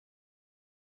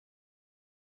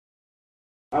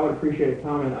I would appreciate a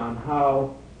comment on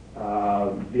how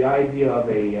the idea of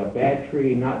a bad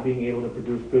tree not being able to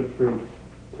produce good fruit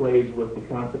plays with the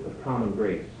concept of common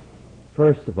grace.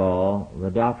 First of all,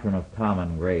 the doctrine of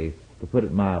common grace, to put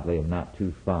it mildly, I'm not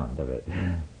too fond of it.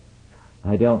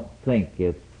 I don't think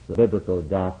it's a biblical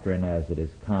doctrine as it is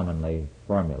commonly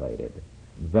formulated.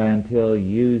 Van Til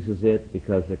uses it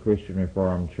because the Christian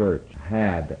Reformed Church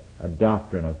had a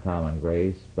doctrine of common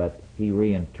grace, but he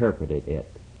reinterpreted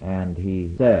it, and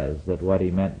he says that what he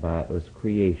meant by it was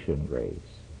creation grace.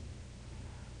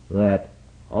 That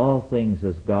all things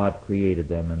as God created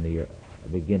them in the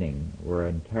beginning were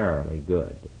entirely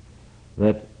good.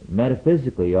 That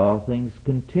metaphysically all things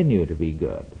continue to be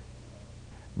good.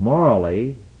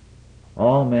 Morally,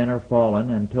 all men are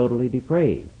fallen and totally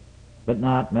depraved, but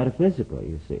not metaphysically,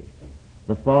 you see.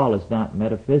 The fall is not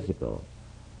metaphysical.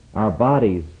 Our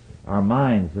bodies, our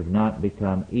minds have not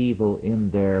become evil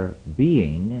in their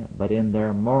being, but in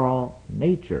their moral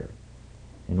nature,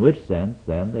 in which sense,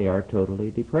 then, they are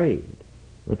totally depraved.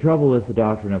 The trouble with the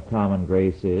doctrine of common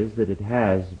grace is that it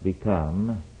has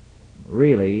become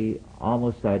really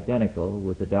almost identical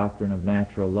with the doctrine of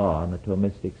natural law in the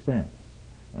Thomistic sense.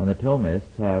 And the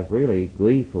Thomists have really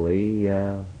gleefully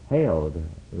hailed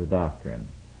the doctrine.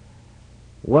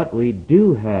 What we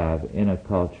do have in a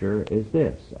culture is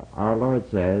this. Our Lord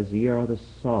says, "Ye are the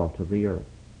salt of the earth."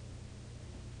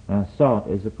 Now, salt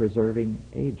is a preserving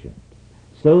agent.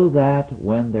 So that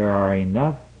when there are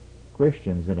enough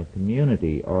Christians in a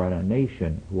community or in a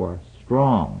nation who are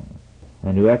strong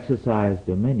and who exercise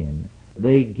dominion,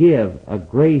 they give a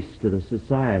grace to the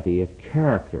society of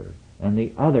character, and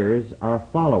the others are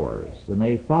followers, and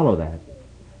they follow that,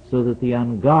 so that the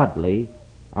ungodly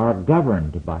are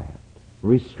governed by it,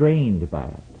 restrained by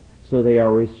it. So they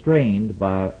are restrained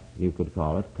by, you could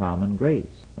call it, common grace.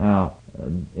 Now,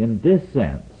 in this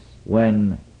sense,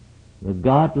 when the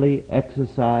godly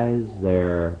exercise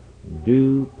their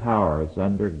due powers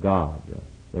under God,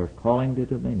 their calling to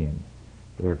dominion,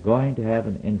 they're going to have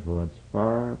an influence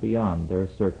far beyond their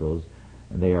circles,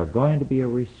 and they are going to be a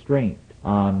restraint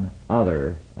on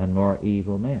other and more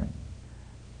evil men.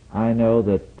 I know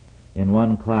that in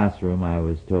one classroom I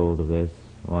was told of this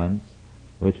once,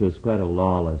 which was quite a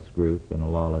lawless group in a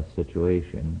lawless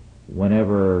situation.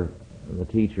 Whenever the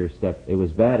teacher stepped, it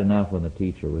was bad enough when the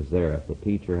teacher was there. If the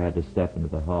teacher had to step into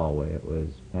the hallway, it was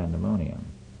pandemonium.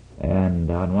 And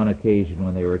on one occasion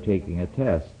when they were taking a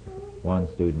test, one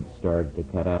student started to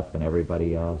cut up and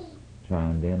everybody else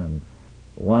chimed in, and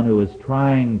one who was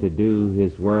trying to do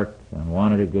his work and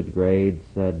wanted a good grade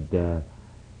said,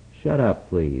 "Shut up,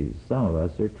 please. Some of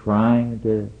us are trying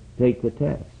to take the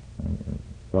test." And the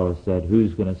fellow said,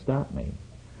 "Who's going to stop me?"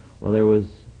 Well, there was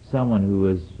someone who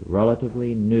was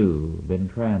relatively new, been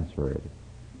transferred,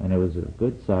 and it was a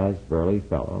good-sized, burly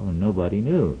fellow, and nobody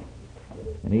knew.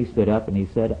 And he stood up and he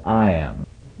said, "I am.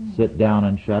 Sit down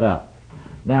and shut up."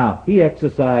 Now, he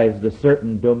exercised a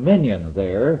certain dominion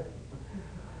there,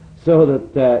 so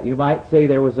that you might say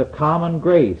there was a common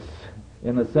grace,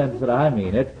 in the sense that I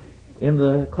mean it, in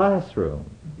the classroom.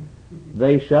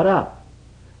 They shut up.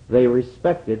 They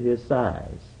respected his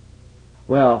size.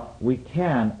 Well, we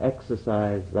can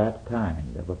exercise that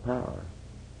kind of a power.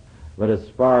 But as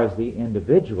far as the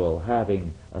individual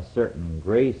having a certain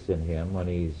grace in him when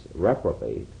he's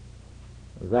reprobate,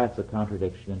 that's a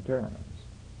contradiction in terms.